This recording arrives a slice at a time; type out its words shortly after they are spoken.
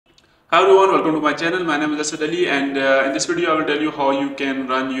Hi everyone, welcome to my channel. My name is Asad Ali, and in this video I will tell you how you can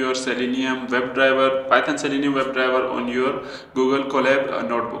run your Selenium WebDriver, Python Selenium WebDriver on your Google Colab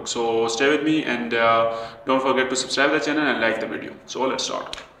notebook. So stay with me and don't forget to subscribe to the channel and like the video. So let's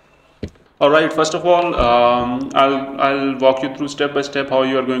start. Alright, first of all, I'll walk you through step by step how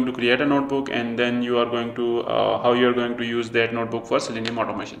you are going to create a notebook, and then you are going to how you are going to use that notebook for Selenium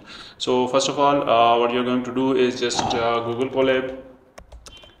automation. So first of all, what you're going to do is just Google Colab.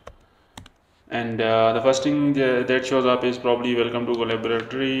 And the first thing that shows up is probably welcome to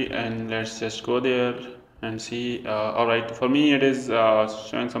collaboratory, and let's just go there and see. All right, for me it is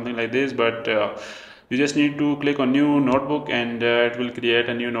showing something like this, but you just need to click on new notebook, and it will create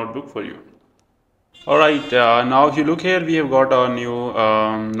a new notebook for you. All right, now if you look here, we have got our new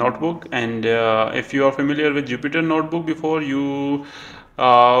notebook, and if you are familiar with Jupyter notebook before, you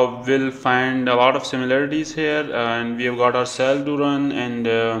will find a lot of similarities here, and we have got our cell to run, and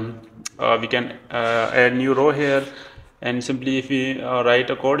we can add new row here, and simply if we write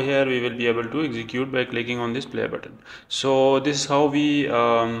a code here, we will be able to execute by clicking on this play button. So this is how we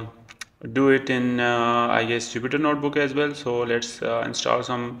do it in I guess Jupyter notebook as well. So let's install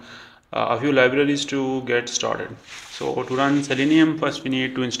some a few libraries to get started. So to run Selenium, first we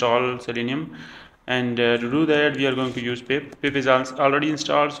need to install Selenium, and to do that we are going to use pip. Pip is already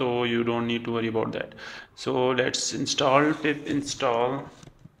installed, so you don't need to worry about that. So let's install pip install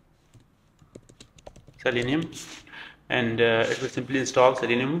Selenium, and it will simply install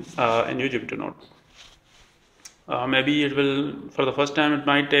Selenium in your Jupyter notebook. Maybe it will, for the first time it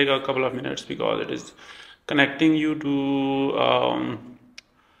might take a couple of minutes because it is connecting you to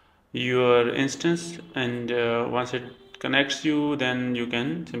your instance, and once it connects you, then you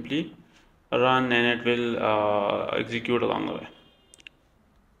can simply run and it will execute along the way.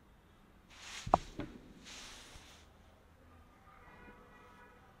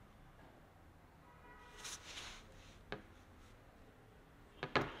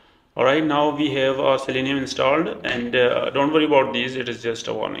 Alright, now we have our Selenium installed, and don't worry about these, it is just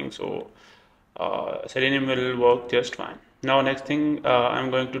a warning. So Selenium will work just fine. Now next thing I'm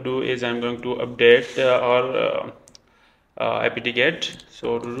going to do is I'm going to update our apt-get.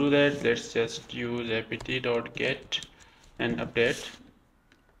 So to do that, let's just use apt.get and update.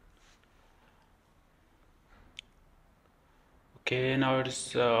 Okay, now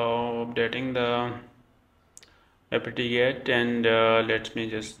it's updating the apt-get, and let me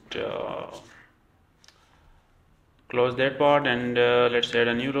just close that part, and let's add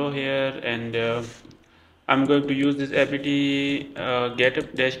a new row here, and I'm going to use this apt-get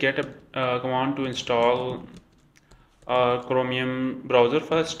command to install Chromium browser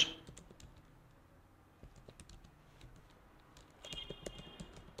first.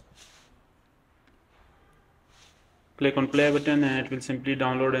 Click on play button, and it will simply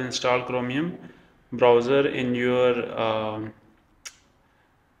download and install Chromium browser in your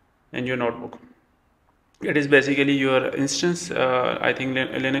notebook. It is basically your instance, I think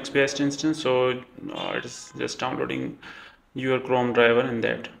Linux based instance, so it is just downloading your Chrome driver in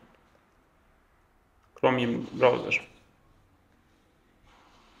that Chromium browser.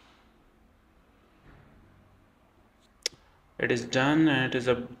 It is done and it is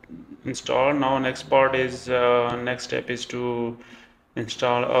installed. Now next part is next step is to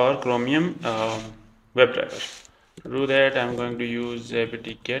install our Chromium WebDriver. To do that, I'm going to use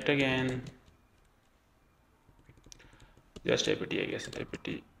apt-get again. Just apt, I guess, apt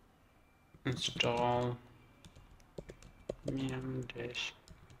install Chromium dash.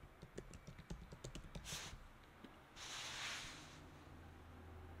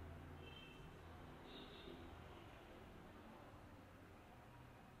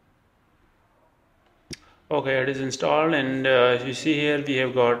 Okay, it is installed, and if you see here, we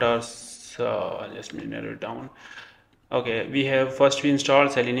have got our just narrow it down. Okay, we have first we install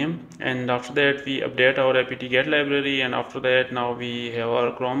Selenium, and after that we update our apt-get library, and after that now we have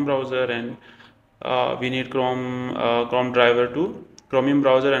our Chrome browser, and we need Chromium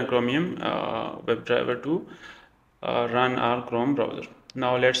browser and Chromium WebDriver to run our Chrome browser.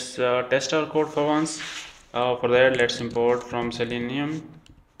 Now let's test our code for once. For that, let's import from Selenium,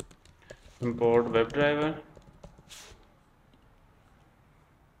 import WebDriver.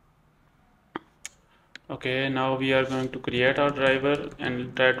 Okay, now we are going to create our driver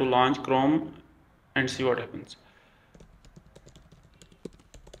and try to launch Chrome and see what happens.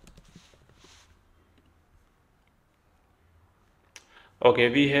 Okay,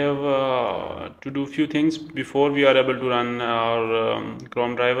 we have to do few things before we are able to run our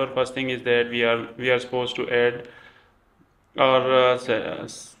Chrome driver. First thing is that we are supposed to add our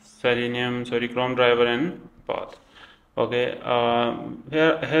Chrome driver and path. Okay,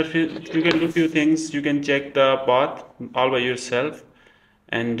 here you can do few things. You can check the path all by yourself,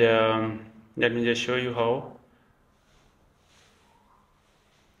 and let me just show you how.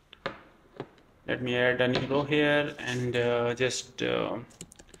 Let me add a new row here and just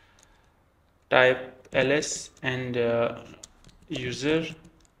type ls and user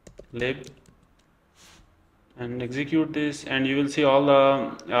lib and execute this, and you will see all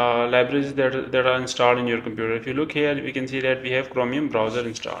the libraries that are installed in your computer. If you look here, we can see that we have Chromium browser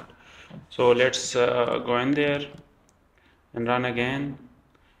installed. So let's go in there and run again,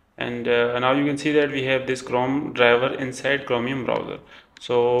 and now you can see that we have this Chrome driver inside Chromium browser.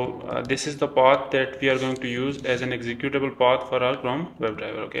 So this is the path that we are going to use as an executable path for our Chrome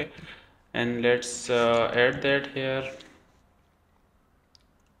Webdriver. Okay, and let's add that here.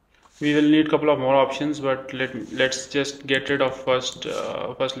 We will need a couple of more options, but let's just get rid of first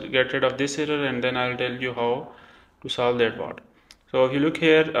get rid of this error, and then I'll tell you how to solve that part. So if you look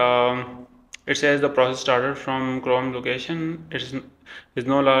here, it says the process started from Chrome location. Is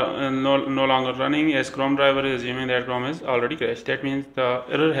no longer running, as Chrome driver is assuming that Chrome is already crashed. That means the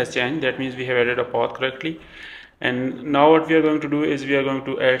error has changed. That means we have added a path correctly. And now what we are going to do is we are going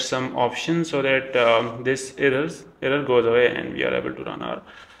to add some options so that this error goes away and we are able to run our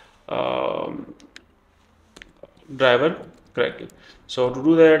driver correctly. So to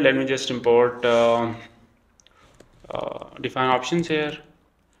do that, let me just import define options here,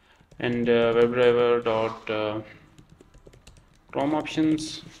 and webdriver dot Chrome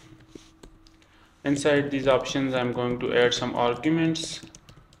options. Inside these options, I'm going to add some arguments.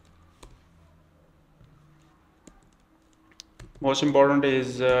 Most important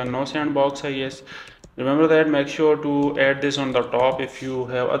is no sandbox, I guess. Remember that. Make sure to add this on the top. If you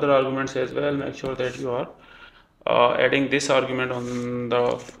have other arguments as well, make sure that you are adding this argument on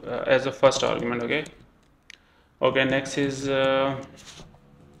the as a first argument. Okay, next is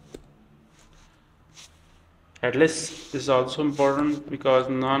headless. This is also important because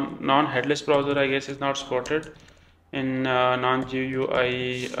non-headless browser, I guess, is not supported in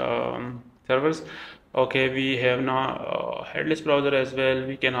non-GUI servers. Okay, we have now headless browser as well.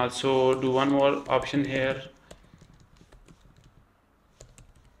 We can also do one more option here,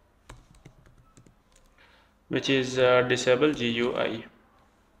 which is disable GUI.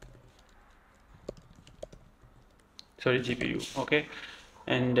 Sorry, GPU. Okay,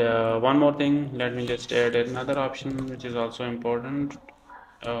 and one more thing, let me just add another option which is also important.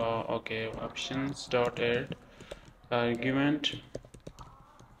 Okay, options dot add argument,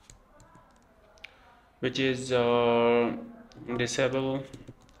 which is disable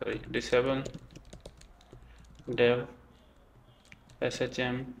dev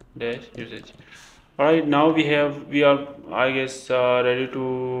shm dash usage. Alright, now we are, I guess, ready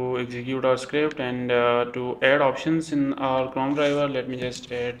to execute our script and to add options in our Chrome driver. Let me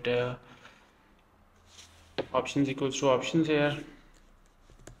just add options equals to options here.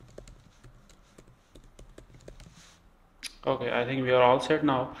 Okay, I think we are all set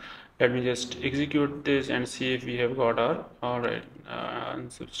now. Let me just execute this and see if we have got our alright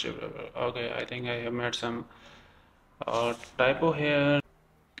unsubscribable. Okay, I think I have made some typo here.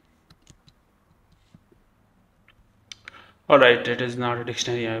 Alright, it is not a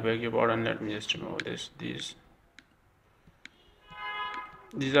dictionary, I beg your pardon. Let me just remove this.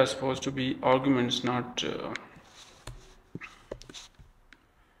 These are supposed to be arguments, not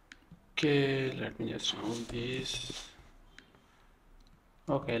okay, let me just remove these.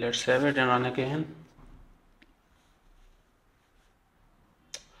 Okay, let's save it and run again.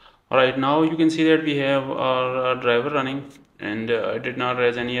 Alright, now you can see that we have our driver running, and it did not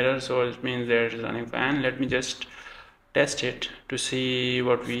raise any error, so it means that it is running fine. Let me just test it to see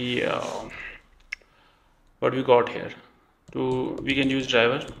what we got here. We can use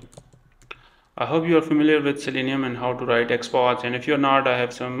driver. I hope you are familiar with Selenium and how to write XPaths, and if you're not, I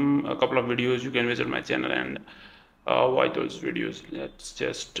have a couple of videos. You can visit my channel and watch those videos. Let's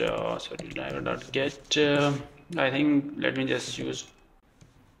just sorry, driver.get. I think let me just use.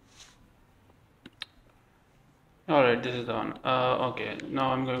 Alright, this is the one. Okay,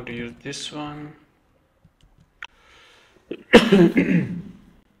 now I'm going to use this one.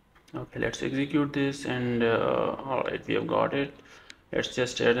 Okay, let's execute this, and alright, we have got it. Let's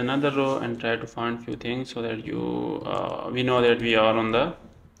just add another row and try to find few things so that we know that we are on the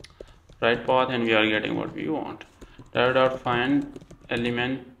right path and we are getting what we want. Driver.find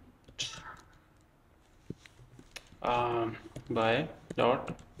element by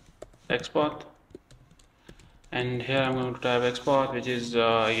dot xpath, and here I'm going to type xpath, which is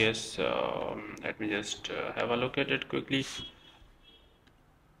I guess let me just have a look at it quickly.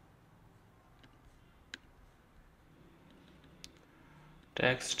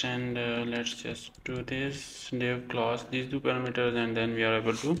 text, and let's just do this div class these two parameters, and then we are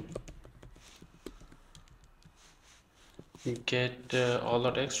able to get all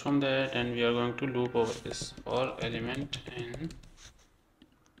the text from that, and we are going to loop over this for element in.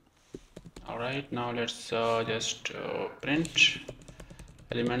 Alright, now let's just print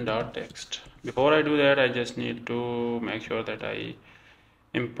element dot text. Before I do that, I just need to make sure that I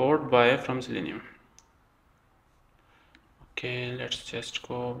import by from Selenium. Okay, let's just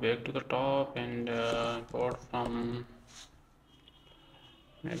go back to the top and import from,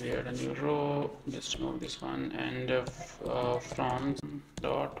 maybe add a new row, just move this one, and from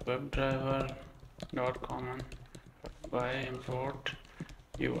dot webdriver dot common by import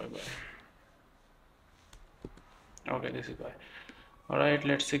UI by. Okay, this is why. Alright,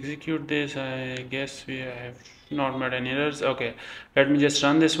 let's execute this. I guess we have not made any errors. Okay, let me just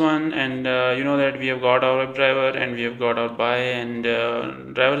run this one, and you know that we have got our WebDriver and we have got our buy, and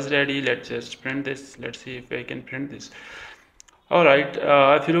driver is ready. Let's just print this. Let's see if I can print this. Alright,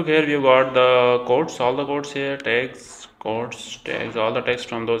 if you look here, we have got the codes, all the codes here, tags, codes, tags, all the text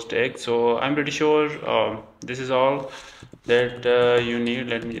from those tags. So I'm pretty sure this is all that you need.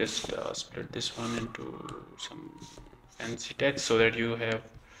 Let me just split this one into some fancy text so that you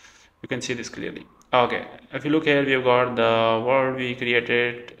can see this clearly. Okay, if you look here, we have got the word we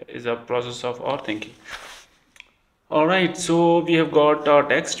created is a process of our thinking. All right, so we have got our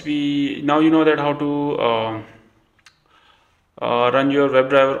text. Now you know that how to run your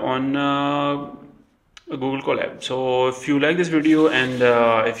WebDriver on Google Colab. So if you like this video, and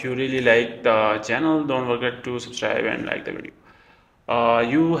if you really like the channel, don't forget to subscribe and like the video.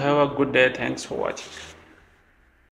 You have a good day. Thanks for watching.